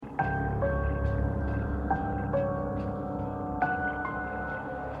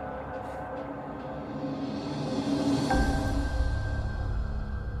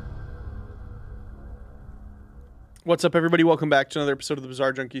What's up, everybody? Welcome back to another episode of the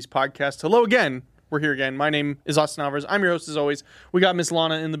Bizarre Junkeez podcast. Hello again. We're here again. My name is Austin Alvarez. I'm your host, as always. We got Miss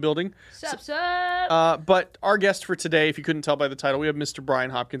Lana in the building. Sup? But our guest for today, if you couldn't tell by the title, we have Mr.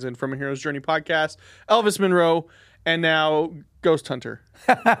 Bryan Hopkins in from A Hero's Journey podcast, Elvis Monroe, and now Ghost Hunter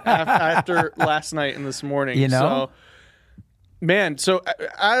after last night and this morning. You know? So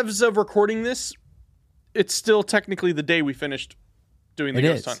as of recording this, it's still technically the day we finished doing the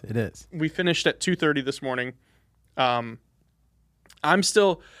Ghost Hunt. It is. We finished at 2:30 this morning. I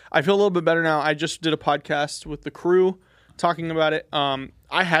feel a little bit better now. I just did a podcast with the crew talking about it.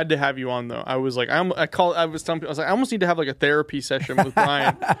 I had to have you on though. I was like, I was telling people, I was like, I almost need to have like a therapy session with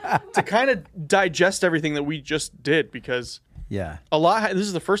Bryan to kind of digest everything that we just did, because Yeah. this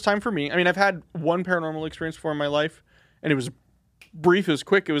is the first time for me. I mean, I've had one paranormal experience before in my life, and it was brief, it was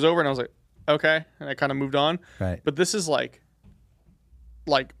quick, it was over, and I was like, okay, and I kind of moved on. Right. But this is like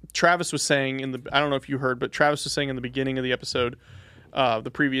Travis was saying I don't know if you heard, but Travis was saying in the beginning of the episode,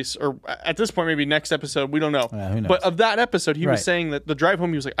 the previous, or at this point, maybe next episode, we don't know. Who knows? But of that episode, he was Right. saying that the drive home,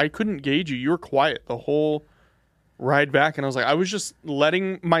 he was like, I couldn't gauge you. You were quiet the whole ride back. And I was like, I was just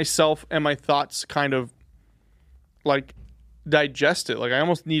letting myself and my thoughts kind of like digest it. Like I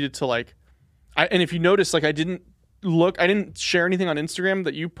almost needed to and if you notice, like I didn't share anything on Instagram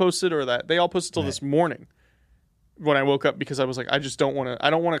that you posted or that they all posted till this morning when I woke up, because I was like, I don't want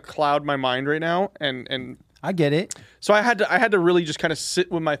to cloud my mind right now. And I get it. so I had to really just kind of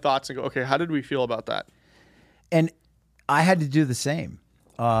sit with my thoughts and go, okay, how did we feel about that? And I had to do the same.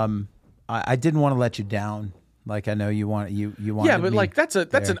 I didn't want to let you down. Like I know you want. Yeah, but like that's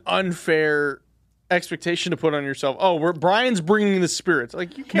an unfair expectation to put on yourself. Oh, Bryan's bringing the spirits.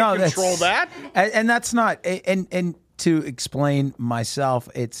 Like you can't control that. And that's not. And to explain myself,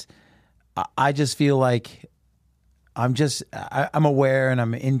 I just feel like I'm aware and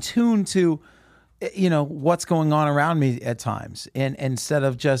I'm in tune to, what's going on around me at times. And instead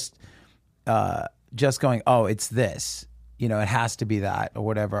of just going, oh, it's this, it has to be that or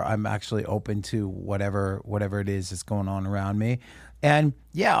whatever. I'm actually open to whatever it is that's going on around me. And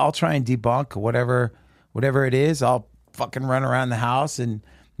yeah, I'll try and debunk whatever it is. I'll fucking run around the house and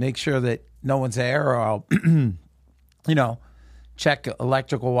make sure that no one's there, or I'll, check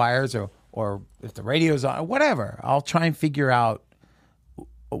electrical wires or if the radio's on, whatever. I'll try and figure out,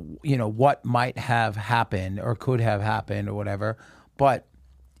 what might have happened or could have happened or whatever. But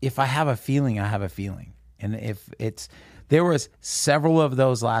if I have a feeling, I have a feeling. And there was several of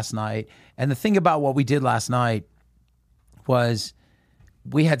those last night. And the thing about what we did last night was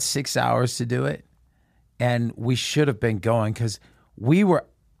we had 6 hours to do it, and we should have been going because we were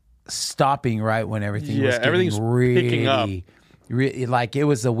stopping right when everything was everything's really picking up. Like it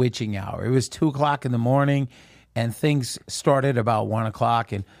was the witching hour. It was 2:00 in the morning, and things started about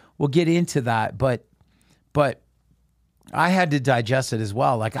 1:00, and we'll get into that. But I had to digest it as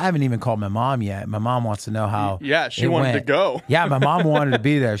well. Like I haven't even called my mom yet. My mom wants to know how. Yeah, she wanted to go. Yeah, my mom wanted to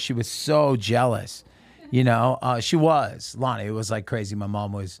be there. She was so jealous. She was. Lonnie, it was like crazy. My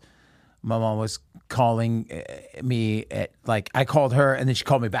mom was calling me at I called her and then she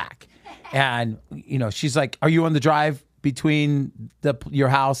called me back, and she's like, "Are you on the drive between your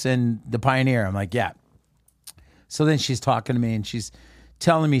house and the Pioneer?" I'm like, "Yeah." So then she's talking to me and she's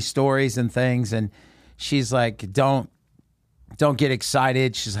telling me stories and things, and she's like, "Don't get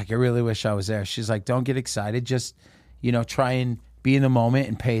excited." She's like, "I really wish I was there." She's like, "Don't get excited. Just try and be in the moment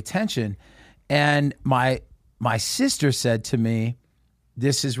and pay attention." And my sister said to me,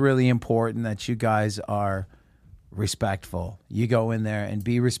 "This is really important that you guys are respectful. You go in there and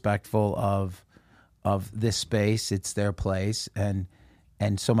be respectful of this space. It's their place." And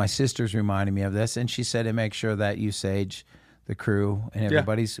so my sister's reminding me of this, and she said to make sure that you sage the crew and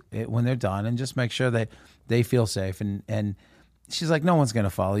everybody's when they're done, and just make sure that they feel safe. And she's like, "No one's going to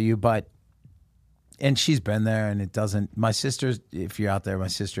follow you," and she's been there, and it doesn't. My sister, if you're out there, my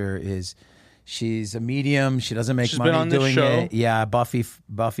sister she's a medium. She doesn't make money been on doing this show. it. Yeah, Buffy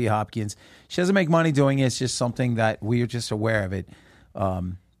Hopkins. She doesn't make money doing it. It's just something that we are just aware of it. My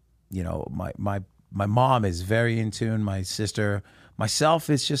mom is very in tune. My sister, myself,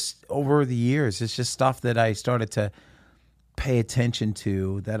 is just over the years. It's just stuff that I started to pay attention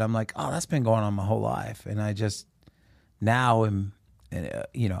to that I'm like, oh, that's been going on my whole life, and I just now am,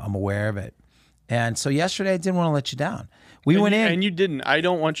 I'm aware of it. And so yesterday I didn't want to let you down. We went in. And you didn't. I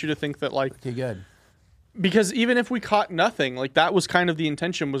don't want you to think that Okay, good. Because even if we caught nothing, that was kind of the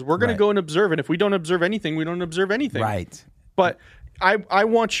intention, was we're going to go and observe. And if we don't observe anything, we don't observe anything. Right. But I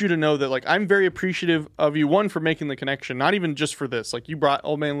want you to know that I'm very appreciative of you, one, for making the connection, not even just for this. You brought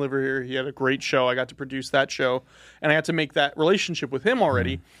Old Man Liver here. He had a great show. I got to produce that show, and I had to make that relationship with him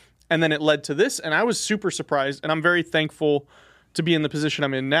already. And then it led to this, and I was super surprised, and I'm very thankful to be in the position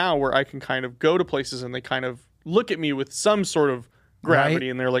I'm in now where I can kind of go to places and they kind of look at me with some sort of gravity,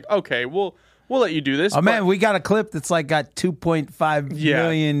 and they're like, okay, we'll let you do this. Oh, man, we got a clip that's like got 2.5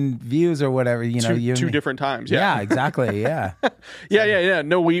 million views or whatever. Two different times. Yeah, exactly. Yeah. yeah.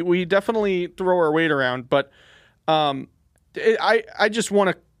 No, we definitely throw our weight around, but I just want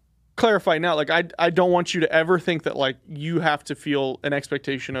to clarify now, like I don't want you to ever think that like you have to feel an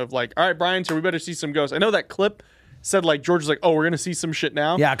expectation of like, all right, Bryan's here, we better see some ghosts. I know that clip said like George was like, oh, we're gonna see some shit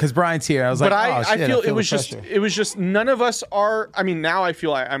now. Yeah, because Bryan's here. I was but like, I feel it was just none of us are. I mean, now I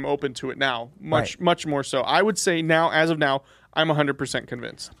feel I'm open to it now, much more so. I would say now, as of now, I'm 100%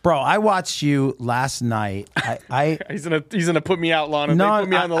 convinced. Bro, I watched you last night. He's gonna put me out, Lana. No, they put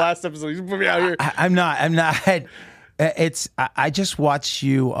me out in the last episode. He's gonna put me out here. I'm not. I just watched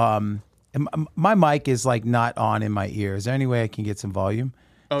you. My mic is like not on in my ear. Is there any way I can get some volume?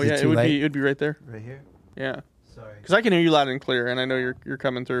 Oh yeah, it would be right there. Right here. Yeah. Sorry. Because I can hear you loud and clear, and I know you're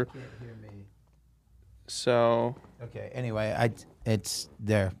coming through. You can't hear me. So. Okay. Anyway, it's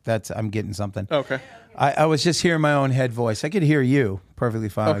there. I'm getting something. Okay. I was just hearing my own head voice. I could hear you perfectly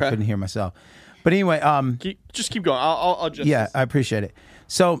fine. Okay. I couldn't hear myself. But anyway, just keep going. I'll adjust. Yeah, this. I appreciate it.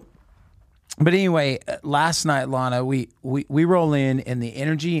 So. But anyway, last night, Lana, we roll in, and the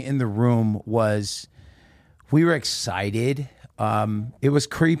energy in the room was, we were excited. It was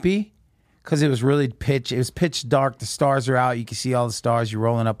creepy because it was really pitch. It was pitch dark. The stars are out. You can see all the stars. You're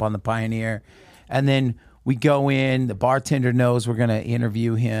rolling up on the Pioneer, and then we go in. The bartender knows we're going to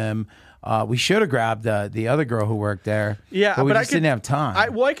interview him. We should have grabbed the other girl who worked there. Yeah, but we just didn't have time.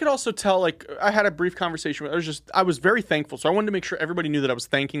 I could also tell, like, I had a brief conversation with, I was very thankful. So I wanted to make sure everybody knew that I was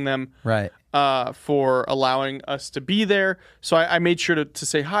thanking them for allowing us to be there. So I made sure to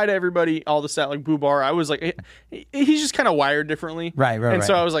say hi to everybody, all the staff, like Boo Bar. I was like, he's just kind of wired differently. Right. And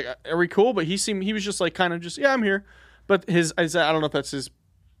so I was like, are we cool? But he was just like, kind of just, yeah, I'm here. But I don't know if that's his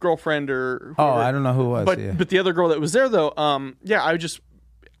girlfriend or whoever. I don't know who it was. But the other girl that was there, though,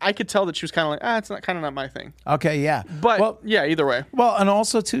 I could tell that she was kind of like, it's not my thing. Okay, yeah. But, either way. Well, and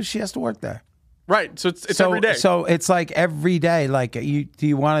also, too, she has to work there. Right, so it's every day. So it's like every day. Like, do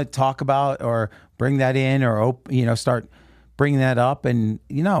you want to talk about or bring that in or, start bringing that up? And,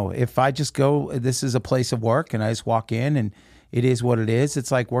 if I just go, this is a place of work, and I just walk in, and it is what it is.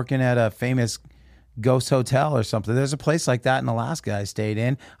 It's like working at a famous ghost hotel or something. There's a place like that in Alaska I stayed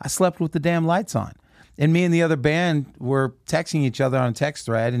in. I slept with the damn lights on. And me and the other band were texting each other on a text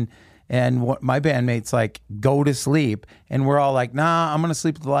thread, and what my bandmates like, go to sleep, and we're all like, nah, I'm gonna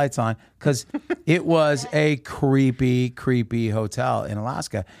sleep with the lights on, because it was a creepy hotel in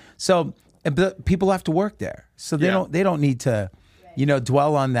Alaska. So people have to work there, so they don't need to,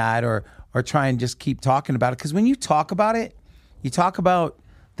 dwell on that or try and just keep talking about it. Because when you talk about it, you talk about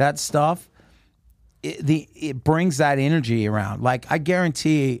that stuff, it brings that energy around. Like, I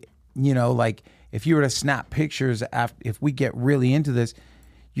guarantee, like, if you were to snap pictures, if we get really into this,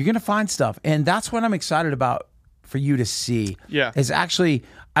 you're going to find stuff. And that's what I'm excited about for you to see. Yeah. Is actually,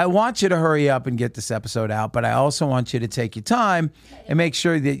 I want you to hurry up and get this episode out, but I also want you to take your time and make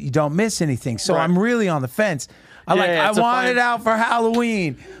sure that you don't miss anything. So I'm really on the fence. I want it out for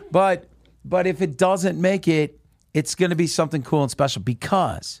Halloween. But if it doesn't make it, it's going to be something cool and special,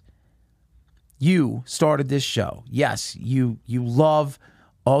 because you started this show. Yes, you love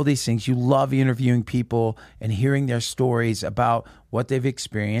all these things. You love interviewing people and hearing their stories about what they've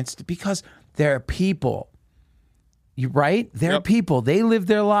experienced, because they're people. They're people. They live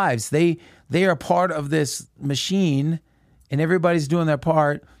their lives. They are part of this machine, and everybody's doing their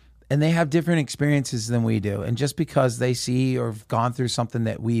part, and they have different experiences than we do. And just because they see or have gone through something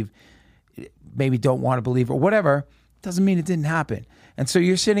that we've maybe don't want to believe or whatever, doesn't mean it didn't happen. And so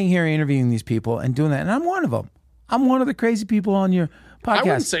you're sitting here interviewing these people and doing that, and I'm one of them. I'm one of the crazy people on your podcast. I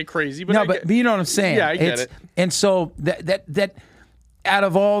wouldn't say crazy, but but you know what I'm saying. Yeah, I get it. And so that out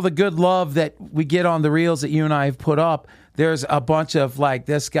of all the good love that we get on the reels that you and I have put up, there's a bunch of like,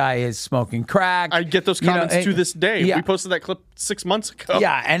 this guy is smoking crack. I get those comments to this day. Yeah. We posted that clip 6 months ago.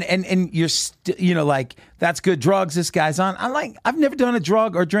 Yeah, and you're like, that's good drugs this guy's on. I've never done a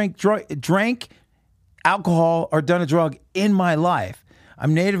drug or drank alcohol or done a drug in my life.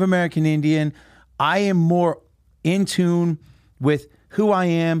 I'm Native American Indian. I am more in tune with who I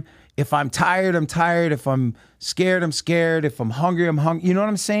am. If I'm tired, I'm tired. If I'm scared, I'm scared. If I'm hungry, I'm hungry. You know what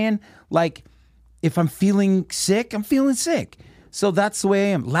I'm saying? Like, if I'm feeling sick, I'm feeling sick. So that's the way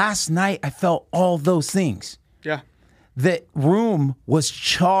I am. Last night, I felt all those things. Yeah. The room was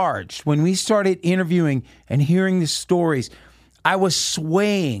charged. When we started interviewing and hearing the stories, I was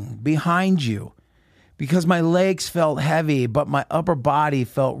swaying behind you because my legs felt heavy, but my upper body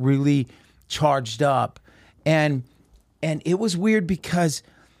felt really charged up. And it was weird because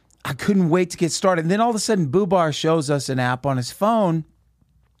I couldn't wait to get started. And then all of a sudden, Boobar shows us an app on his phone.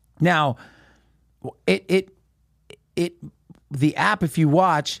 Now, the app, if you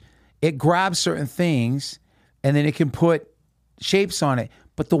watch, it grabs certain things and then it can put shapes on it.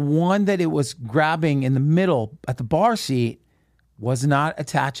 But the one that it was grabbing in the middle at the bar seat was not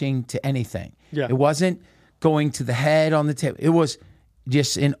attaching to anything. Yeah. It wasn't going to the head on the table. It was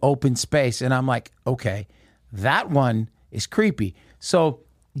just in open space. And I'm like, okay, that one is creepy. So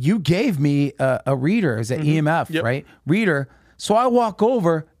you gave me a reader as an EMF, right? Reader. So I walk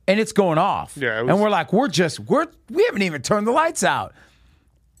over and it's going off. Yeah, and we're like, we haven't even turned the lights out.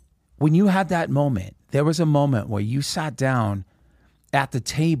 When you had that moment, there was a moment where you sat down at the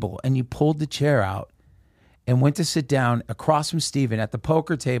table and you pulled the chair out and went to sit down across from Steven at the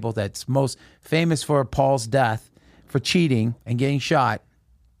poker table that's most famous for Paul's death, for cheating and getting shot.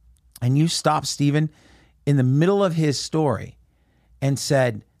 And you stopped Steven in the middle of his story and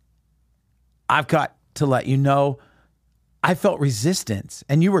said, I've got to let you know, I felt resistance.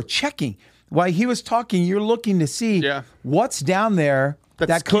 And you were checking. While he was talking, you're looking to see what's down there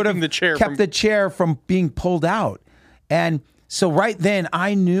that could have kept the chair from being pulled out. And so right then,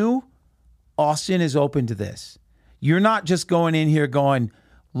 I knew Austin is open to this. You're not just going in here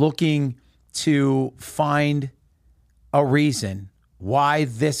looking to find a reason why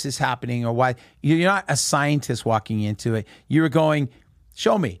this is happening or why. You're not a scientist walking into it. You're going,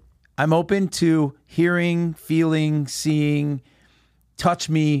 show me. I'm open to hearing, feeling, seeing, touch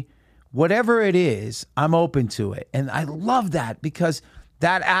me. Whatever it is, I'm open to it. And I love that because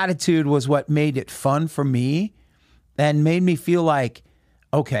that attitude was what made it fun for me and made me feel like,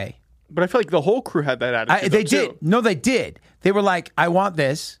 okay. But I feel like the whole crew had that attitude. They did. No, they did. They were like, I want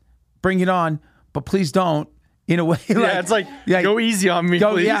this. Bring it on. But please don't. In a way. Yeah, it's like, go easy on me,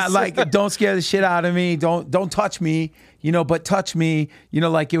 please. Yeah, like, don't scare the shit out of me. Don't touch me, but touch me.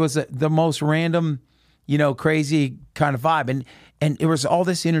 Like it was the most random, crazy kind of vibe. And it was all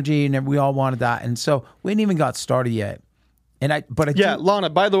this energy and we all wanted that. And so we hadn't even got started yet. Lana,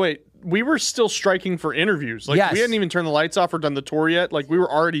 by the way, we were still striking for interviews. Like we hadn't even turned the lights off or done the tour yet. Like we were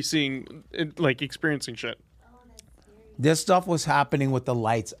already seeing, experiencing shit. This stuff was happening with the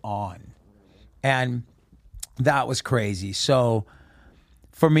lights on. And that was crazy. So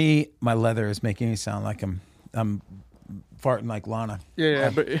for me, my leather is making me sound like I'm farting like Lana. Yeah,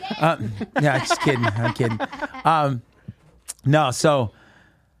 but yeah, just kidding. I'm kidding. No, so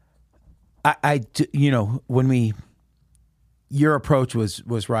I when your approach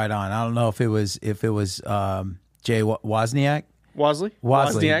was right on. I don't know if it was Jay Wozniak.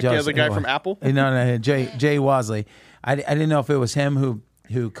 Wozniak, yeah, the guy from Apple. No, Jay Wosley. I didn't know if it was him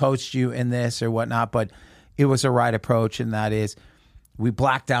who coached you in this or whatnot, but it was a right approach, and that is we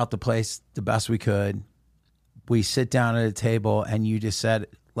blacked out the place the best we could. We sit down at a table, and you just said,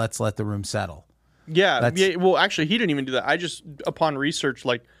 let's let the room settle. Yeah. Well, actually, he didn't even do that. I just, upon research,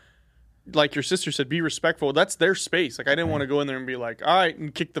 like your sister said, be respectful. That's their space. Like, I didn't want to go in there and be like, all right,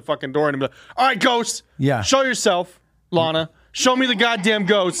 and kick the fucking door in and be like, all right, ghost. Yeah. Show yourself, Lana. Show me the goddamn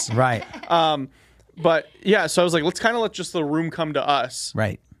ghost. Right. But, yeah, so I was like, let's kind of let just the room come to us.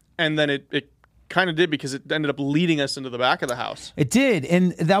 Right. And then it kind of did because it ended up leading us into the back of the house. It did.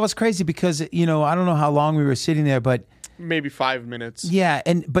 And that was crazy because, I don't know how long we were sitting there, but maybe 5 minutes. Yeah.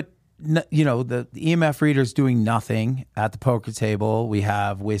 But the EMF reader's doing nothing at the poker table. We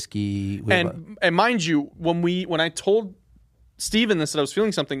have whiskey. And mind you, when I told Steven this, that I was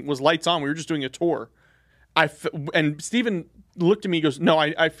feeling something, was lights on. We were just doing a tour. And Steven looked at me and goes, no,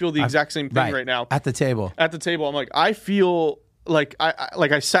 I feel the exact same thing right now. At the table. At the table. I'm like, I feel like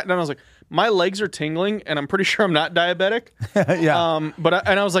I sat down. I was like, my legs are tingling, and I'm pretty sure I'm not diabetic. Yeah.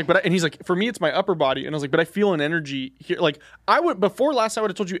 I was like, and he's like, for me, it's my upper body, and I was like, but I feel an energy here. Like before last, I would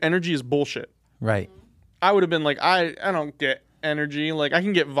have told you energy is bullshit. Right. I would have been like, I don't get energy. Like I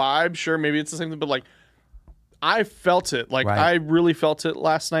can get vibes, sure, maybe it's the same thing, but like I felt it. Like I really felt it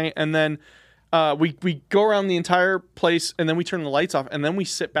last night, and then we go around the entire place, and then we turn the lights off, and then we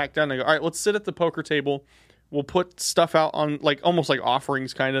sit back down and go, all right, let's sit at the poker table. We'll put stuff out on almost like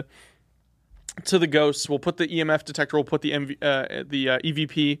offerings, kind of. To the ghosts, we'll put the EMF detector, we'll put the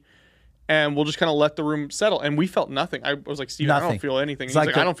EVP, and we'll just kind of let the room settle. And we felt nothing. I was like, Steven, I don't feel anything. He's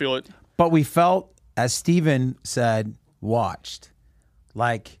like, I don't feel it. But we felt, as Steven said, watched.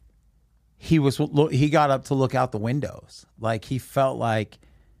 Like he got up to look out the windows. Like he felt like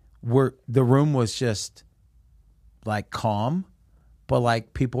the room was just like calm, but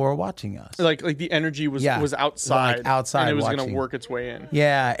like people were watching us. Like the energy was outside. Like outside, and it was going to work its way in.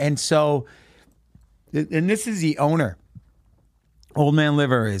 Yeah, and so and this is the owner. Old man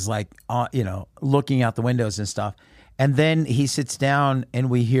Liver is like, looking out the windows and stuff. And then he sits down and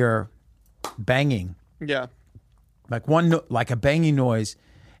we hear banging. Yeah. Like a banging noise.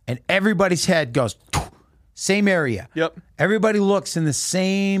 And everybody's head goes, same area. Yep. Everybody looks in the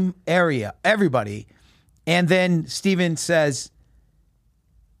same area. Everybody. And then Steven says,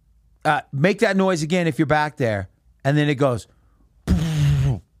 make that noise again if you're back there. And then it goes,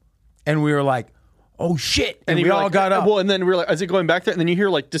 and we were like, oh shit. And we all got up. Well, and then we were like, is it going back there? And then you hear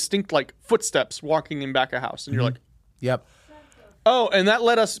like distinct like footsteps walking in back of house. And you're like, yep. Oh, and that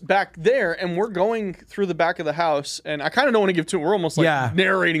led us back there, and we're going through the back of the house, and I kind of don't want to give to it. We're almost like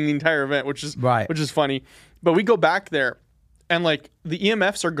narrating the entire event, which is funny. But we go back there, and like the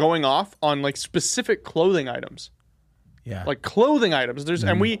EMFs are going off on like specific clothing items. Yeah, like clothing items. I asked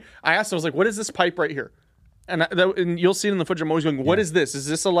him, I was like, "What is this pipe right here?" And you'll see it in the footage. I'm always going, "What is this? Is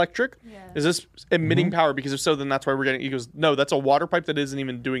this electric? Yeah. Is this emitting power? Because if so, then that's why we're getting." He goes, "No, that's a water pipe that isn't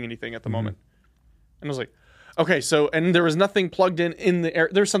even doing anything at the moment." And I was like, okay, so, and there was nothing plugged in the air.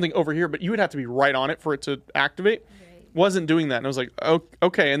 There's something over here, but you would have to be right on it for it to activate. Right. Wasn't doing that. And I was like, oh,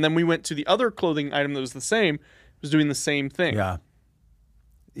 okay. And then we went to the other clothing item that was the same, was doing the same thing. Yeah.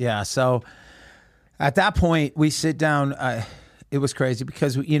 Yeah. So at that point, we sit down. It was crazy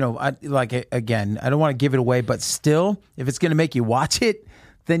because, again, I don't want to give it away, but still, if it's going to make you watch it,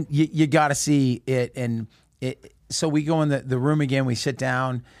 then you got to see it. And so we go in the room again, we sit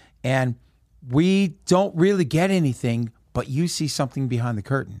down, and we don't really get anything, but you see something behind the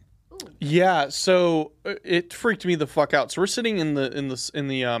curtain. Yeah, so it freaked me the fuck out. So we're sitting in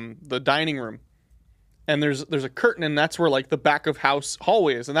the dining room, and there's a curtain, and that's where like the back of house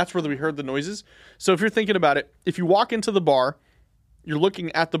hallway is, and that's where we heard the noises. So if you're thinking about it, if you walk into the bar, you're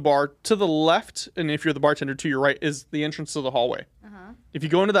looking at the bar to the left, and if you're the bartender, to your right is the entrance to the hallway. If you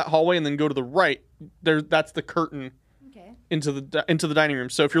go into that hallway and then go to the right, that's the curtain. Into the dining room.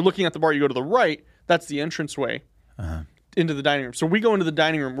 So if you're looking at the bar, you go to the right. That's the entranceway into the dining room. So we go into the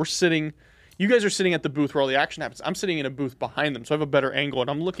dining room. We're sitting. You guys are sitting at the booth where all the action happens. I'm sitting in a booth behind them, so I have a better angle, and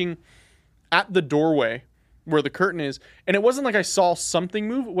I'm looking at the doorway where the curtain is. And it wasn't like I saw something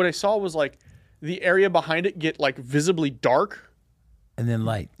move. What I saw was like the area behind it get like visibly dark, and then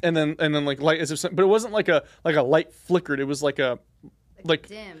light, and then like light as if. But it wasn't like a light flickered. It was like dim.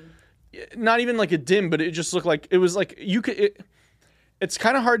 Not even like a dim, but it just looked like it was like you could. It's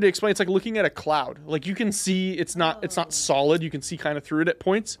kind of hard to explain. It's like looking at a cloud. Like you can see it's not solid. You can see kind of through it at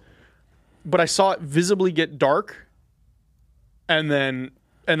points, but I saw it visibly get dark, and then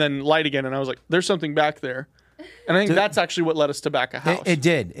light again. And I was like, "There's something back there," and I think that's actually what led us to back a house. It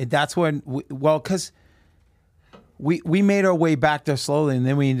did. That's when because we made our way back there slowly, and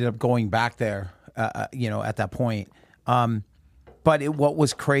then we ended up going back there. At that point. But what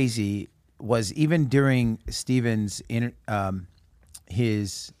was crazy was even during Steven's he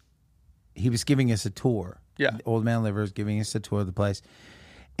was giving us a tour. Yeah, Old Man Liver is giving us a tour of the place,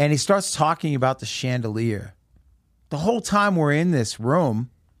 and he starts talking about the chandelier. The whole time we're in this room,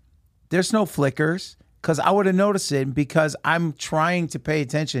 there's no flickers because I would have noticed it because I'm trying to pay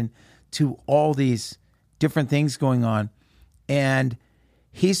attention to all these different things going on, and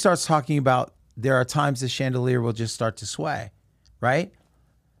he starts talking about there are times the chandelier will just start to sway. Right?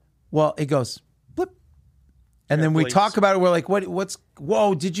 Well, it goes blip. And then we talk about it. We're like,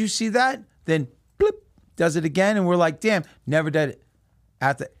 whoa, did you see that? Then blip, does it again. And we're like, damn, never did it.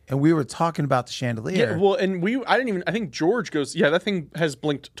 And we were talking about the chandelier. Yeah, well, and I think George goes, yeah, that thing has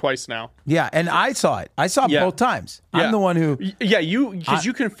blinked twice now. Yeah, and I saw it. I saw it both times. Yeah. I'm the one who. Yeah, because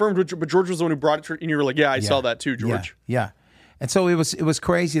you confirmed, but George was the one who brought it to, and you were like, yeah, I saw that too, George. Yeah. And so it was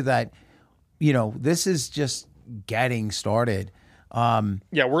crazy that, this is just getting started.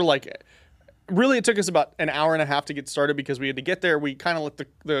 We're like, really, it took us about an hour and a half to get started because we had to get there. We kind of let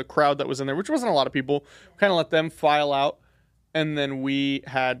the crowd that was in there, which wasn't a lot of people, kind of let them file out. And then we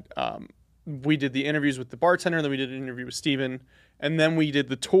had, we did the interviews with the bartender, then we did an interview with Steven, and then we did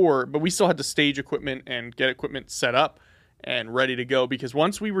the tour, but we still had to stage equipment and get equipment set up and ready to go because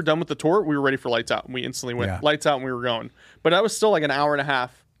once we were done with the tour, we were ready for lights out. And we instantly went lights out and we were going. But that was still like an hour and a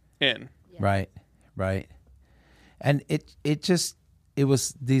half in. Yeah. Right. And it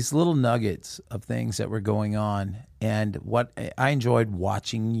was these little nuggets of things that were going on. And what I enjoyed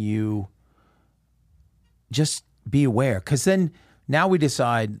watching you just be aware. Because then now we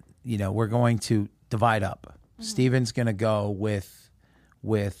decide, we're going to divide up. Mm-hmm. Steven's going to go with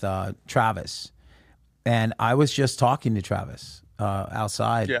Travis. And I was just talking to Travis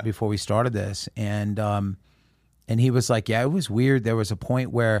outside before we started this. And he was like, yeah, it was weird. There was a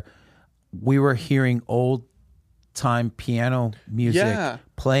point where we were hearing old time piano music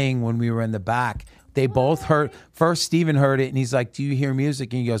playing when we were in the back, They both heard. First, Steven heard it, and he's like, "Do you hear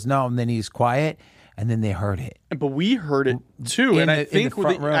music?" And he goes, "No." And then he's quiet, and then they heard it. But we heard it too, and I think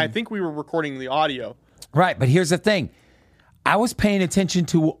I think we were recording the audio. Right, but here's the thing. I was paying attention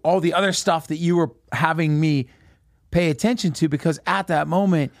to all the other stuff that you were having me pay attention to, because at that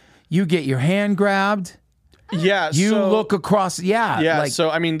moment, you get your hand grabbed. Yeah. You look across. Yeah. Yeah.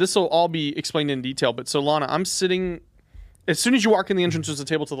 So, I mean, this will all be explained in detail. But so, Lana, I'm sitting, as soon as you walk in the entrance, there's a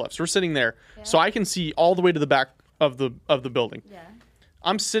table to the left. So we're sitting there. Yeah. So I can see all the way to the back of the building. Yeah.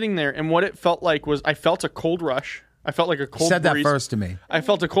 I'm sitting there, and what it felt like was I felt a cold rush. I felt like a cold breeze. Said that first to me. I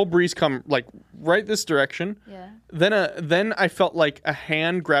felt a cold breeze come like right this direction. Yeah. Then I felt like a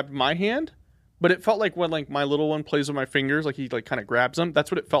hand grabbed my hand, but it felt like when like my little one plays with my fingers, like he like kind of grabs them.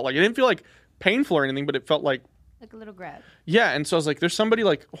 That's what it felt like. It didn't feel like painful or anything, but it felt like a little grab. Yeah, and so I was like, "There's somebody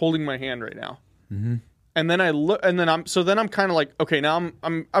like holding my hand right now." Mm-hmm. And then I look, and then I'm kind of like, okay, now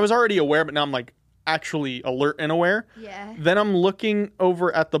I was already aware, but now I'm like actually alert and aware. Yeah. Then I'm looking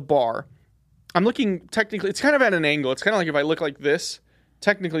over at the bar. I'm looking technically, it's kind of at an angle. It's kind of like if I look like this,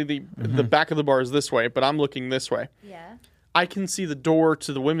 technically the back of the bar is this way, but I'm looking this way. Yeah. I can see the door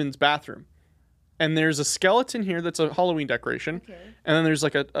to the women's bathroom. And there's a skeleton here that's a Halloween decoration. Okay. And then there's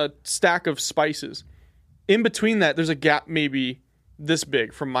like a stack of spices. In between that, there's a gap maybe this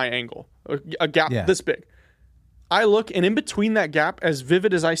big from my angle. A gap this big. I look, and in between that gap, as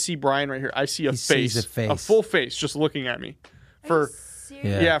vivid as I see Bryan right here, I see a face. A full face just looking at me. For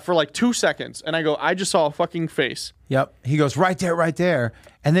like 2 seconds. And I go, I just saw a fucking face. Yep. He goes, right there, right there.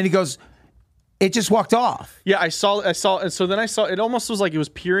 And then he goes, it just walked off. Yeah, I saw, and so then I saw, it almost was like it was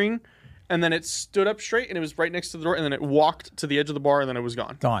peering, and then it stood up straight, and it was right next to the door, and then it walked to the edge of the bar, and then it was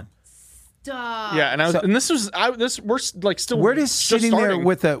gone. Gone. Stop. Yeah, and we're like still. We're just sitting there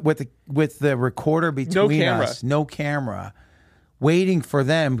with the recorder between us, no camera, waiting for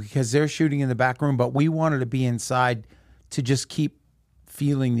them because they're shooting in the back room, but we wanted to be inside to just keep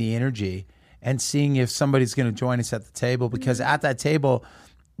feeling the energy and seeing if somebody's going to join us at the table, because at that table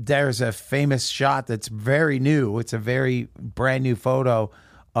there's a famous shot that's very new. It's a very brand new photo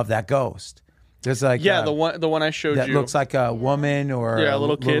of that ghost. There's like the one I showed that you looks like a woman or a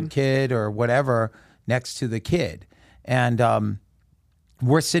little kid or whatever next to the kid, and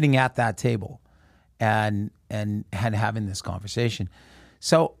we're sitting at that table and having this conversation.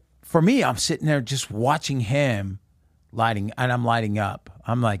 So for me, I'm sitting there just watching him lighting, and I'm lighting up.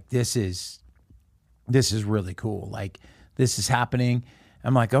 I'm like, this is really cool. Like, this is happening.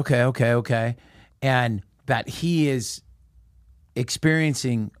 I'm like, okay, and that he is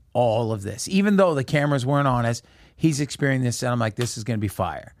experiencing all of this, even though the cameras weren't on us. He's experiencing this, and I'm like, this is going to be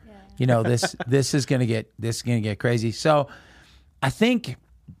fire. Yeah. You know, this is going to get crazy. So I think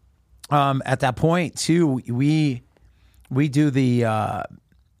at that point too, we do the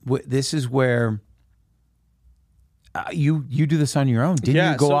this is where you do this on your own.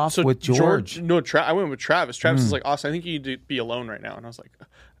 Didn't you go off with George? No, I went with Travis. Travis is like, Austin, I think you need to be alone right now. And I was like,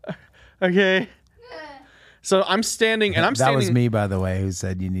 okay. So I'm standing, and That was me, by the way, who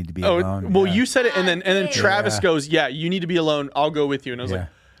said you need to be alone. Well, you said it, and then Travis goes, yeah, you need to be alone. I'll go with you. And I was like,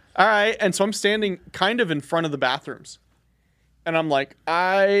 all right. And so I'm standing kind of in front of the bathrooms. And I'm like,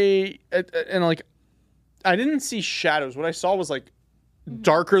 I didn't see shadows. What I saw was like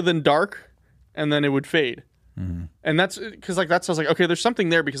darker than dark, and then it would fade. Mm-hmm. And that's because I was like, okay, there's something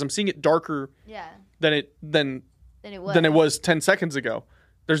there because I'm seeing it darker than it was 10 seconds ago.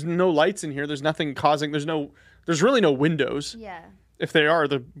 There's no lights in here. There's nothing causing. There's really no windows. Yeah. If they are,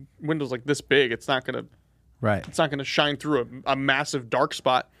 the window's like this big. It's not gonna. Right. It's not gonna shine through a massive dark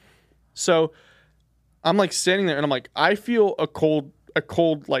spot. So I'm like standing there, and I'm like, I feel a cold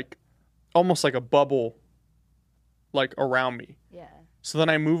like almost like a bubble, like around me. Yeah. So then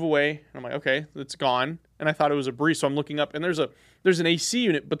I move away, and I'm like, okay, it's gone. And I thought it was a breeze, so I'm looking up, and there's an AC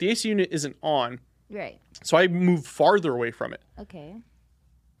unit, but the AC unit isn't on. Right. So I move farther away from it. Okay.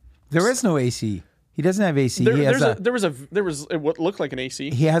 There is no AC. He doesn't have AC. There was what looked like an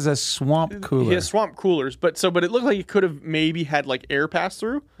AC. He has a swamp cooler. He has swamp coolers, but it looked like it could have maybe had like air pass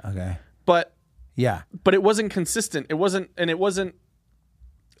through. Okay. But it wasn't consistent. It wasn't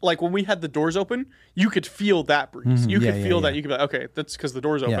like when we had the doors open, you could feel that breeze. You could feel that. You could be like, okay, that's because the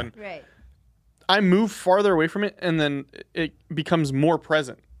door's open. Right. I move farther away from it, and then it becomes more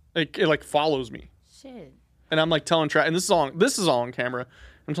present. It like follows me. Shit. And I'm like telling Travis, and this is all on camera.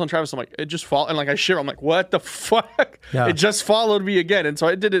 I'm telling Travis, I'm like, it just followed, and like I shiver. I'm like, what the fuck? Yeah. It just followed me again. And so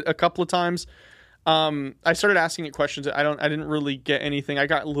I did it a couple of times. I started asking it questions. I didn't really get anything. I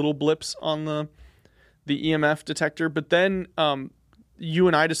got little blips on the EMF detector, but then you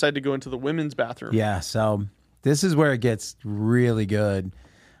and I decided to go into the women's bathroom. Yeah. So this is where it gets really good.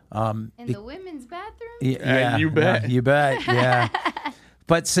 In the women's bathroom? Yeah, you bet. you bet. Yeah.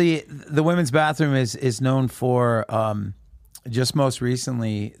 But see, the women's bathroom is known for just most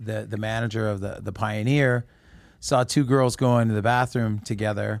recently the manager of the Pioneer saw two girls go into the bathroom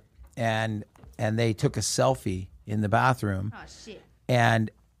together and they took a selfie in the bathroom. Oh, shit.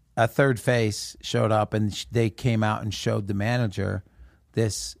 And a third face showed up and they came out and showed the manager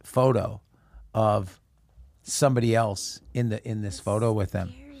this photo of somebody else in this photo with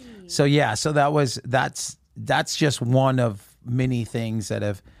them. So yeah, so that's just one of many things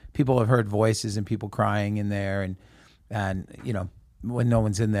that people have heard voices and people crying in there and you know, when no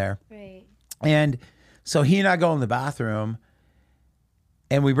one's in there. Right. And so he and I go in the bathroom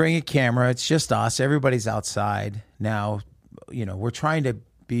and we bring a camera. It's just us. Everybody's outside. Now, you know, we're trying to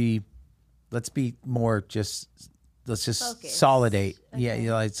let's be more just, let's just Focus. consolidate. Okay. Yeah, you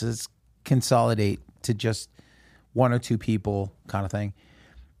know, let's consolidate to just one or two people kind of thing.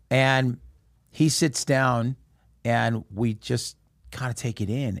 And he sits down and we just kind of take it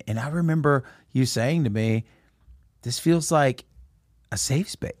in. And I remember you saying to me, this feels like a safe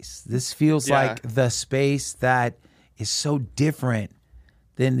space. This feels like the space that is so different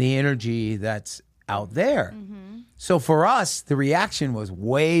than the energy that's out there. Mm-hmm. So for us, the reaction was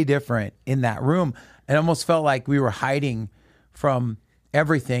way different in that room. It almost felt like we were hiding from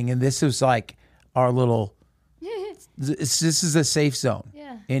everything. And this was like our little, this is a safe zone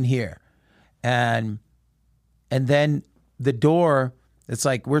in here. And then the door, it's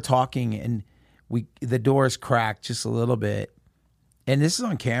like we're talking and the door is cracked just a little bit. And this is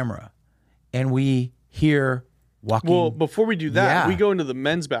on camera. And we hear walking. Well, before we do that, Yeah. we go into the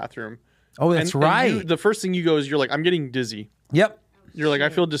men's bathroom. Oh, that's And right. the first thing you go is you're like, I'm getting dizzy. Yep. You're like, I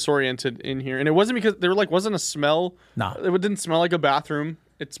feel disoriented in here. And it wasn't because there wasn't a smell. No. It didn't smell like a bathroom.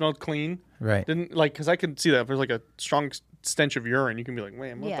 It smelled clean. Right. Didn't like, because I could see that if there's like a strong stench of urine, you can be like,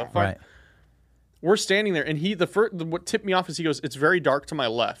 man, what the fuck? Right. We're standing there, and what tipped me off is he goes, it's very dark to my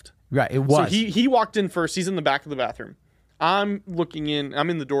left. Right. It was. So he walked in first. He's in the back of the bathroom. I'm looking in. I'm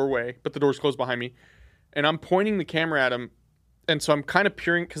in the doorway, but the door's closed behind me. And I'm pointing the camera at him. And so I'm kind of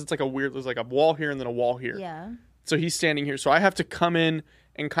peering because it's like there's like a wall here and then a wall here. Yeah. So he's standing here. So I have to come in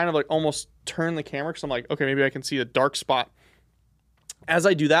and kind of like almost turn the camera because I'm like, okay, maybe I can see a dark spot. As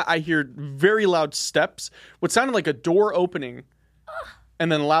I do that, I hear very loud steps, what sounded like a door opening,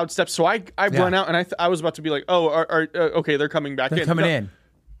 and then loud steps. So I run out, and I was about to be like, oh, okay, they're coming back in. They're coming in.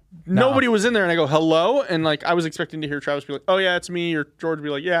 Nobody was in there, and I go, hello? And like I was expecting to hear Travis be like, oh, yeah, it's me, or George be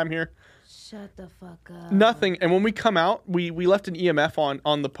like, yeah, I'm here. Shut the fuck up. Nothing. And when we come out, we left an EMF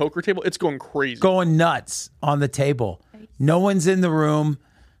on the poker table. It's going crazy. Going nuts on the table. No one's in the room.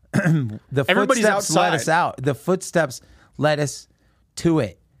 The Everybody's footsteps let outside. us out. The footsteps led us to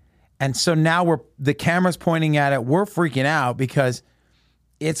it. And so now the camera's pointing at it. We're freaking out because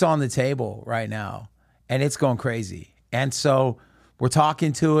it's on the table right now and it's going crazy. And so we're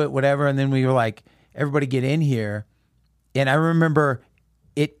talking to it, whatever. And then we were like, everybody get in here. And I remember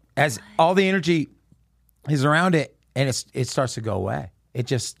it as all the energy is around it and it starts to go away. It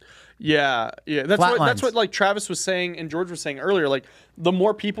just... Yeah. That's Flatlines. what like Travis was saying and George was saying earlier. Like the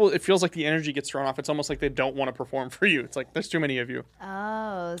more people, it feels like the energy gets thrown off. It's almost like they don't want to perform for you. It's like there's too many of you.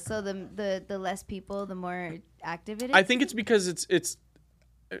 Oh, so the less people, the more active it is? I think it's because it's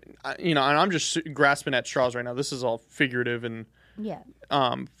you know, and I'm just grasping at straws right now. This is all figurative and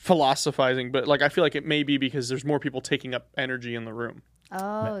philosophizing, but like I feel like it may be because there's more people taking up energy in the room.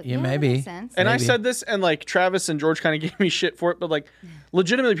 Oh, Yeah, maybe. That makes sense. And I Maybe. said this, and like Travis and George kind of gave me shit for it, but like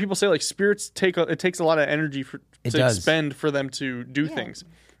legitimately, people say like spirits it takes a lot of energy to does. expend for them to do things.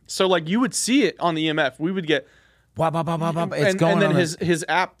 So like you would see it on the EMF. We would get Blah, blah, blah, blah, blah. It's and going then on his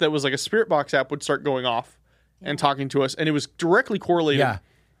app that was like a spirit box app would start going off and talking to us, and it was directly correlated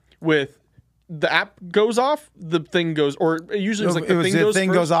with the app goes off, the thing goes, or usually it was like the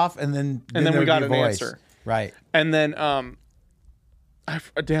thing goes off, and then we there'd got be a an voice. answer. Right. And then I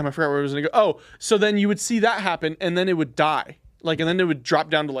forgot where I was gonna go. Oh, so then you would see that happen, and then it would die. Like, and then it would drop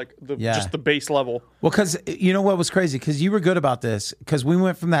down to like just the base level. Well, because you know what was crazy? Because you were good about this. Because we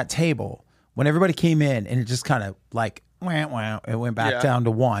went from that table when everybody came in, and it just kind of like it went back down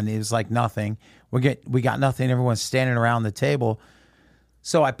to one. It was like nothing. We got nothing. Everyone's standing around the table.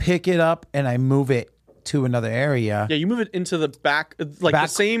 So I pick it up and I move it to another area. Yeah, you move it into the back, like the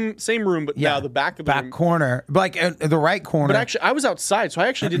same room, but now the back of the room. corner, like the right corner. But actually, I was outside, so I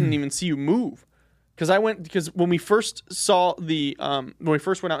actually didn't even see you move. Because when we first saw when we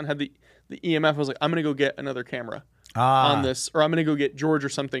first went out and had the EMF, I was like, I'm gonna go get another camera on this, or I'm gonna go get George or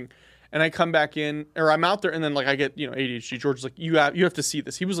something. And I come back in, or I'm out there, and then like I get ADHD. George is like, you have to see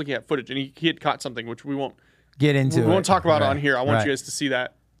this. He was looking at footage, and he had caught something which we won't get into. We won't talk about it Right. on here. I want Right. you guys to see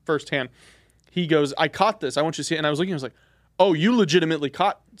that firsthand. He goes, I caught this. I want you to see it. And I was looking, I was like, oh, you legitimately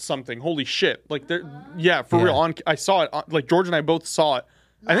caught something. Holy shit. Like, yeah, for real. I saw it. Like, George and I both saw it.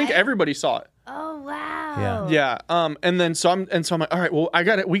 I think everybody saw it. Oh, wow. Yeah. And then, so I'm like, all right, well,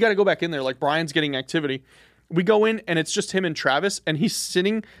 we got to go back in there. Like, Brian's getting activity. We go in, and it's just him and Travis, and he's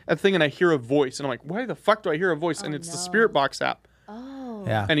sitting at the thing, and I hear a voice. And I'm like, why the fuck do I hear a voice? And it's the Spirit Box app. Oh.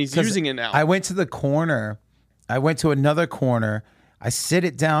 Yeah. And he's using it now. I went to the corner. I went to another corner. I sit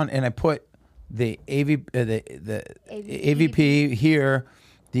it down, and I put the AVP here,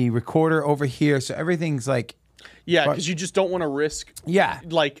 the recorder over here. So everything's like... Yeah, because you just don't want to risk... Yeah.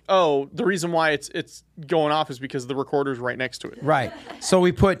 Like, oh, the reason why it's going off is because the recorder's right next to it. Right. So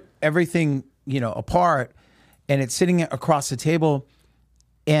we put everything, apart, and it's sitting across the table.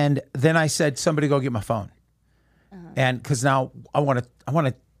 And then I said, somebody go get my phone. And because now I want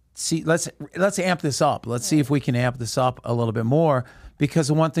to see, let's amp this up. Let's see if we can amp this up a little bit more. Because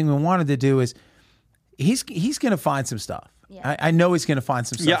the one thing we wanted to do is he's going to find some stuff. Yeah. I know he's going to find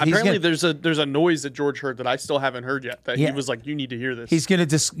some stuff. Yeah, apparently there's a noise that George heard that I still haven't heard yet. That he was like, "You need to hear this." He's going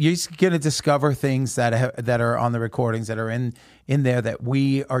to discover things that are on the recordings that are in there that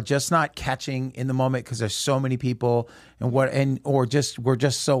we are just not catching in the moment because there's so many people we're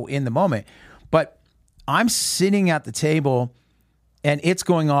just so in the moment. But I'm sitting at the table, and it's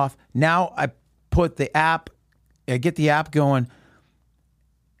going off. Now I put the app, I get the app going,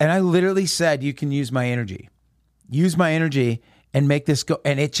 and I literally said, "You can use my energy." Use my energy and make this go.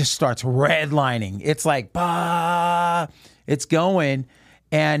 And it just starts redlining. It's like, bah, it's going.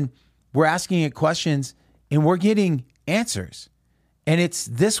 And we're asking it questions and we're getting answers. And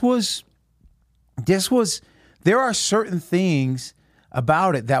there are certain things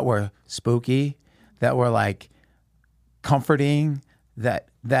about it that were spooky, that were like comforting, that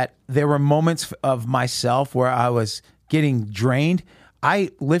there were moments of myself where I was getting drained.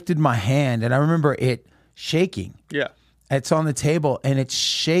 I lifted my hand and I remember it shaking. Yeah. It's on the table and it's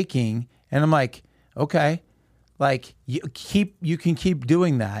shaking. And I'm like, okay, like you can keep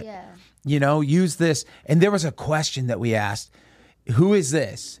doing that. Yeah. Use this. And there was a question that we asked, who is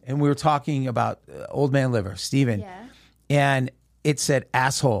this? And we were talking about Old Man Liver, Steven. Yeah. And it said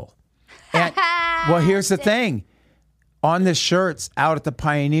asshole. And well, here's the thing. On the shirts out at the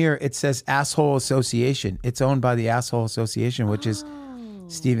Pioneer, it says Asshole Association. It's owned by the Asshole Association, which is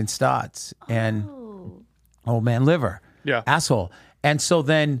Steven Stotts and Old Man Liver. Yeah. Asshole. And so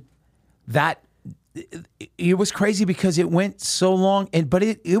then it was crazy because it went so long, but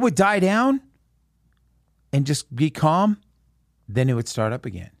it would die down and just be calm. Then it would start up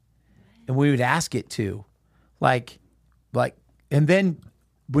again. And we would ask it to. Like, and then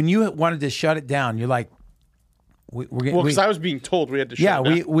when you wanted to shut it down, you're like, because I was being told we had to shut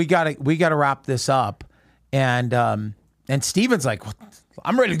it down. we gotta wrap this up. And Steven's like,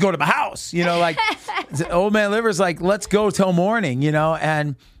 I'm ready to go to my house, like Old Man Liver's like, let's go till morning,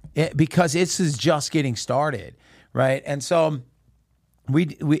 and because this is just getting started, right? And so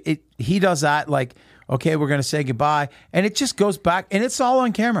he does that, like, okay, we're gonna say goodbye, and it just goes back, and it's all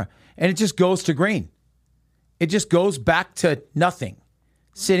on camera, and it just goes to green. It just goes back to nothing,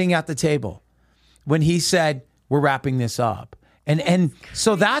 sitting at the table when he said, we're wrapping this up, and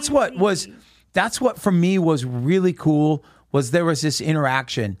so that's what for me was really cool. Was there was this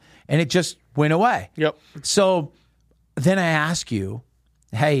interaction and it just went away. Yep. So then I ask you,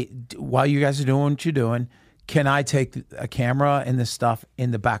 hey, while you guys are doing what you're doing, can I take a camera and this stuff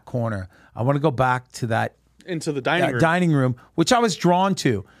in the back corner? I want to go back to that. Into the dining room. Dining room, which I was drawn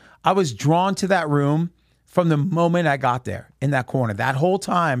to. I was drawn to that room from the moment I got there in that corner. That whole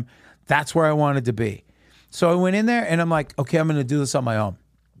time, that's where I wanted to be. So I went in there and I'm like, okay, I'm going to do this on my own.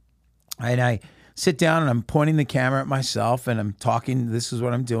 And I sit down and I'm pointing the camera at myself and I'm talking, this is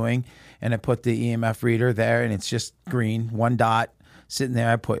what I'm doing. And I put the EMF reader there and it's just green, one dot sitting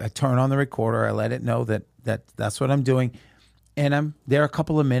there. I turn on the recorder. I let it know that's what I'm doing. And I'm there a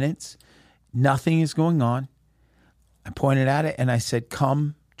couple of minutes. Nothing is going on. I pointed at it and I said,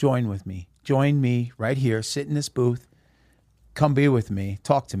 come join with me. Join me right here. Sit in this booth. Come be with me.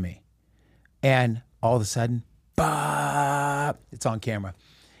 Talk to me. And all of a sudden, bah, it's on camera.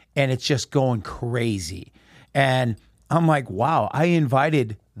 And it's just going crazy. And I'm like, wow, I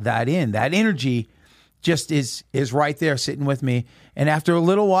invited that in. That energy just is right there sitting with me. And after a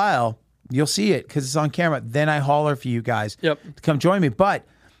little while, you'll see it because it's on camera. Then I holler for you guys to come join me. But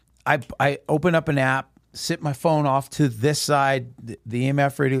I open up an app, sit my phone off to this side, the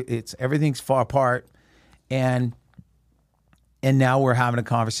EMF radio, everything's far apart. And now we're having a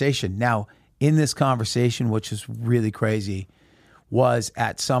conversation. Now, in this conversation, which is really crazy, was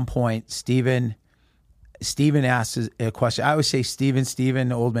at some point, Steven Steven asked a question. I always say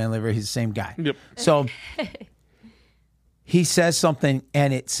Steven, Old Man Liver, he's the same guy. Yep. So he says something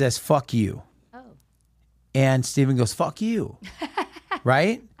and it says, fuck you. Oh. And Steven goes, fuck you.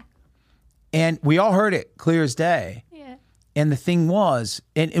 Right? And we all heard it clear as day. Yeah. And the thing was,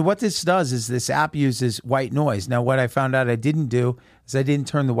 and what this does is this app uses white noise. Now, what I found out I didn't do is I didn't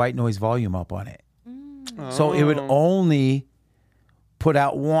turn the white noise volume up on it. So it would only put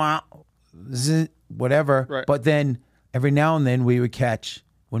out whatever. Right. But then every now and then we would catch,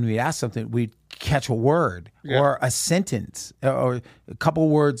 when we ask something, we'd catch a word or a sentence or a couple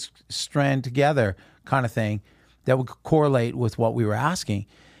words strand together kind of thing that would correlate with what we were asking.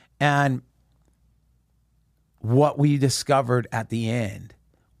 And what we discovered at the end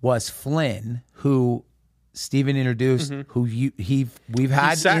was Flynn, who Steven introduced, who we've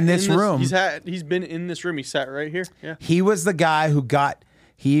had in this room. He's been in this room. He sat right here. Yeah. He was the guy who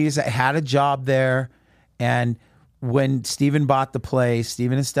he's had a job there, and when Steven bought the place,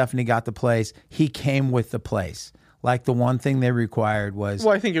 Steven and Stephanie got the place, he came with the place. Like the one thing they required was,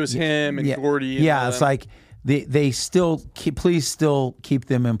 well, I think it was him and Gordy. And yeah, it's like they still please still keep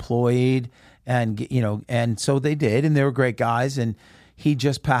them employed, and and so they did, and they were great guys, and he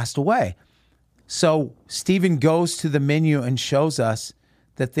just passed away. So Steven goes to the menu and shows us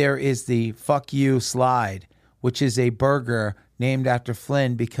that there is the fuck you slide, which is a burger named after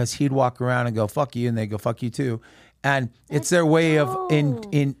Flynn, because he'd walk around and go fuck you, and they go fuck you too, and it's their way of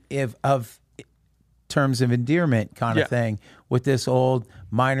terms of endearment kind of thing with this old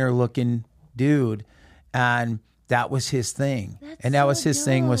miner looking dude, and that was his thing. And that was his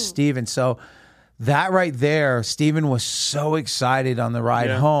thing with Steven. So that right there, Steven was so excited on the ride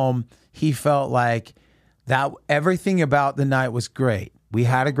home. He felt like that everything about the night was great. We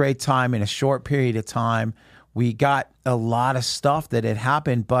had a great time in a short period of time. We got a lot of stuff that had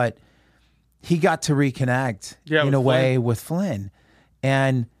happened, but he got to reconnect in a way with Flynn.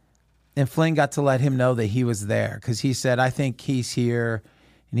 And Flynn got to let him know that he was there, because he said, I think he's here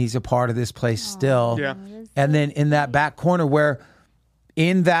and he's a part of this place still. Yeah. And then in that back corner, where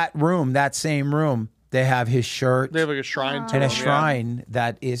in that room, that same room, they have his shirt. They have like a shrine to him. And a shrine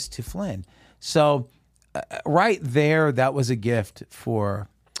that is to Flynn. So right there, that was a gift for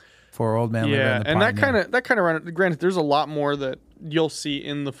Old Man Liver and the Pioneer. that kind of granted, there's a lot more that you'll see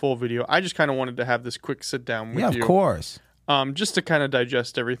in the full video. I just kind of wanted to have this quick sit down with you. Yeah, of course. Just to kind of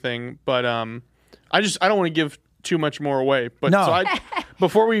digest everything. But I don't want to give too much more away. But no. So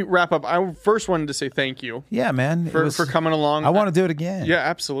before we wrap up, I first wanted to say thank you. Yeah, man. For coming along. I want to do it again. Yeah,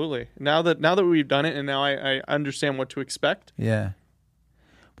 absolutely. Now that we've done it, and now I understand what to expect. Yeah.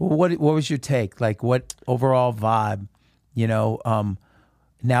 Well, what was your take? Like, what overall vibe,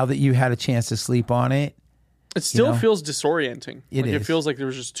 now that you had a chance to sleep on it? It still feels disorienting. It feels like there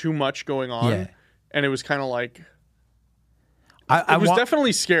was just too much going on. Yeah. And it was kind of like... It was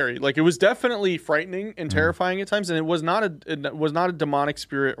definitely scary. Like, it was definitely frightening and terrifying at times, and it was not a demonic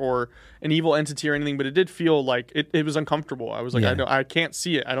spirit or an evil entity or anything, but it did feel like it was uncomfortable. I was like, I can't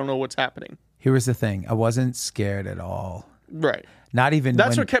see it. I don't know what's happening. Here was the thing. I wasn't scared at all. Right. Not even.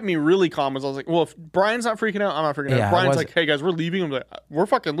 That's what kept me really calm. Was I was like, well, if Bryan's not freaking out, I'm not freaking out. Bryan's like, hey guys, we're leaving. I'm like, we're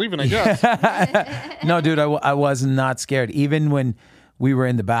fucking leaving, I guess. No, dude, I was not scared. Even when we were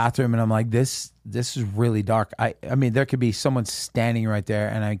in the bathroom, and I'm like, this is really dark. I mean, there could be someone standing right there,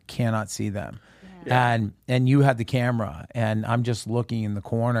 and I cannot see them. Yeah. And you had the camera, and I'm just looking in the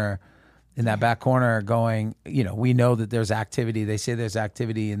corner, in that back corner, going, we know that there's activity. They say there's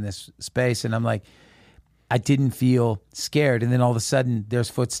activity in this space, and I'm like, I didn't feel scared. And then all of a sudden, there's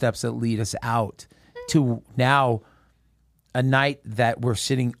footsteps that lead us out to now a night that we're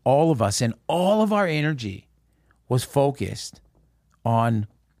sitting, all of us, and all of our energy was focused on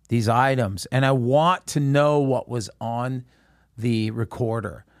these items. And I want to know what was on the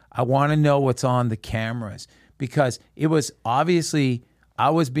recorder. I want to know what's on the cameras, because it was obviously,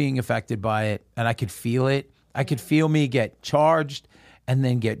 I was being affected by it, and I could feel it. I could feel me get charged and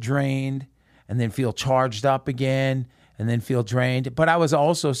then get drained, and then feel charged up again, and then feel drained. But I was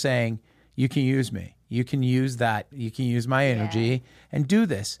also saying, you can use me. You can use that. You can use my energy and do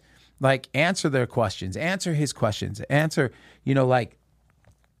this. Like, answer their questions. Answer his questions. Answer,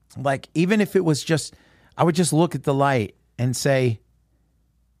 like even if it was just, I would just look at the light and say,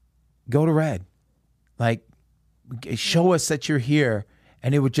 go to red. Like, show us that you're here.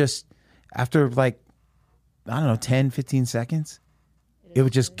 And it would just, after 10, 15 seconds, it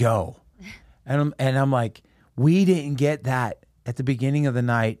would just go. And I'm like, we didn't get that at the beginning of the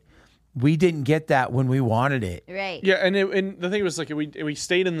night. We didn't get that when we wanted it. Right. Yeah, and the thing was, like, we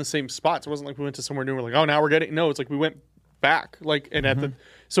stayed in the same spots. It wasn't like we went to somewhere new. We're like, oh, now we're getting. No, it's like we went back. Like, and at the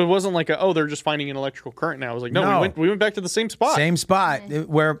so it wasn't like they're just finding an electrical current now. I was like, No. we went back to the same spot. Same spot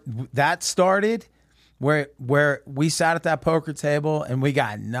where that started, where we sat at that poker table and we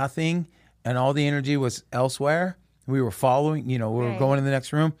got nothing, and all the energy was elsewhere. We were following, we were going in the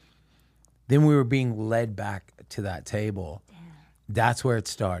next room. Then we were being led back to that table. Damn. That's where it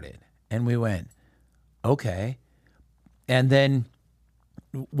started, and we went, okay, and then,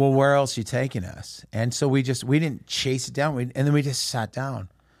 well, where else are you taking us? And so we didn't chase it down, and then we just sat down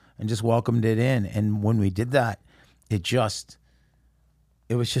and just welcomed it in. And when we did that, it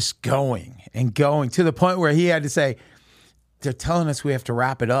was just going and going to the point where he had to say, they're telling us we have to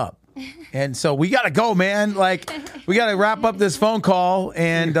wrap it up. And so we got to go, man. Like, we got to wrap up this phone call.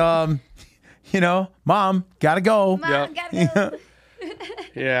 And, Mom, got to go. Mom, gotta go.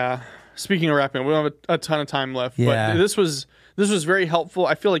 Yeah. Speaking of wrapping, we don't have a ton of time left. Yeah. But this was very helpful.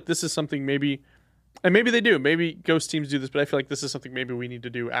 I feel like this is something maybe, and maybe they do. Maybe ghost teams do this, but I feel like this is something maybe we need to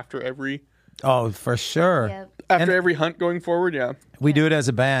do after every Oh, for sure. Yep. every hunt going forward. Yeah. We do it as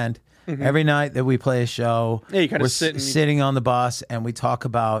a band. Every night that we play a show, Yeah, you kinda we're sit and- sitting on the bus and we talk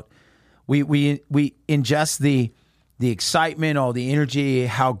about, we ingest the excitement, all the energy,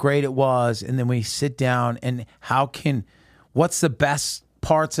 how great it was, and then we sit down and what's the best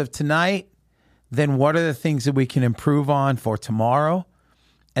parts of tonight? Then what are the things that we can improve on for tomorrow?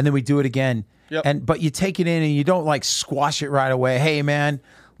 And then we do it again. Yep. But you take it in and you don't like squash it right away. Hey man,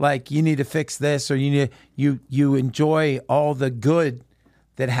 like you need to fix this, or you enjoy all the good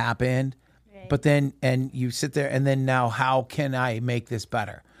that happened, but then and you sit there and then now how can I make this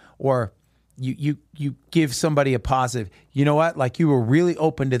better? Or you give somebody a positive. You know what? Like you were really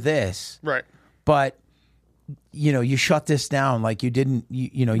open to this, Right. but you shut this down. Like you didn't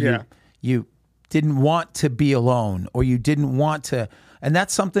you didn't want to be alone, or you didn't want to, and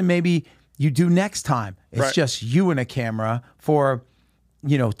that's something maybe you do next time. It's Right. just you and a camera for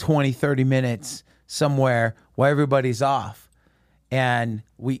 20, 30 minutes somewhere while everybody's off. And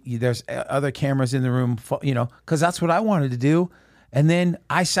there's other cameras in the room, because that's what I wanted to do. And then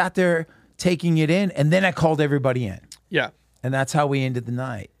I sat there taking it in, and then I called everybody in. Yeah. And that's how we ended the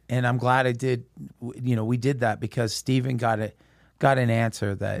night. And I'm glad I did, we did that because Steven got an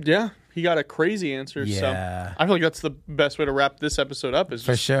answer that. Yeah. He got a crazy answer. Yeah. So I feel like that's the best way to wrap this episode up is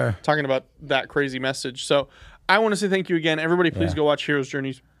For just sure. talking about that crazy message. So I want to say thank you again. Everybody, please go watch Heroes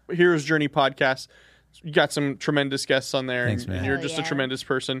Journey podcast. You got some tremendous guests on there. Thanks, and man. You're Hell just a yeah. tremendous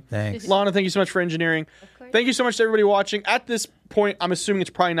person. Thanks. Lana, thank you so much for engineering. course. Thank you so much to everybody watching. At this point, I'm assuming it's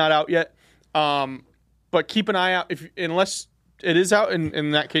probably not out yet. But keep an eye out unless it is out.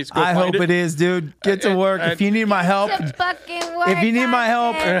 In that case, go I find hope it is, dude. Get to work. If you need my help, To fucking work if you need my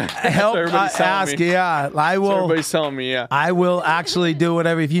help, on it. help everybody's telling ask. me. Yeah, I So will. everybody's telling me, yeah. I will actually do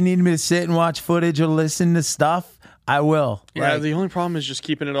whatever. If you need me to sit and watch footage or listen to stuff, I will. Yeah, Like, the only problem is just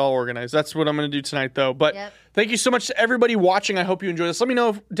keeping it all organized. That's what I'm going to do tonight, though. But Yep. thank you so much to everybody watching. I hope you enjoyed this. Let me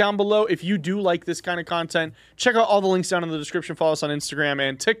know down below if you do like this kind of content. Check out all the links down in the description. Follow us on Instagram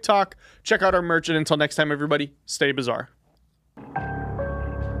and TikTok. Check out our merch. And until next time, everybody, stay bizarre.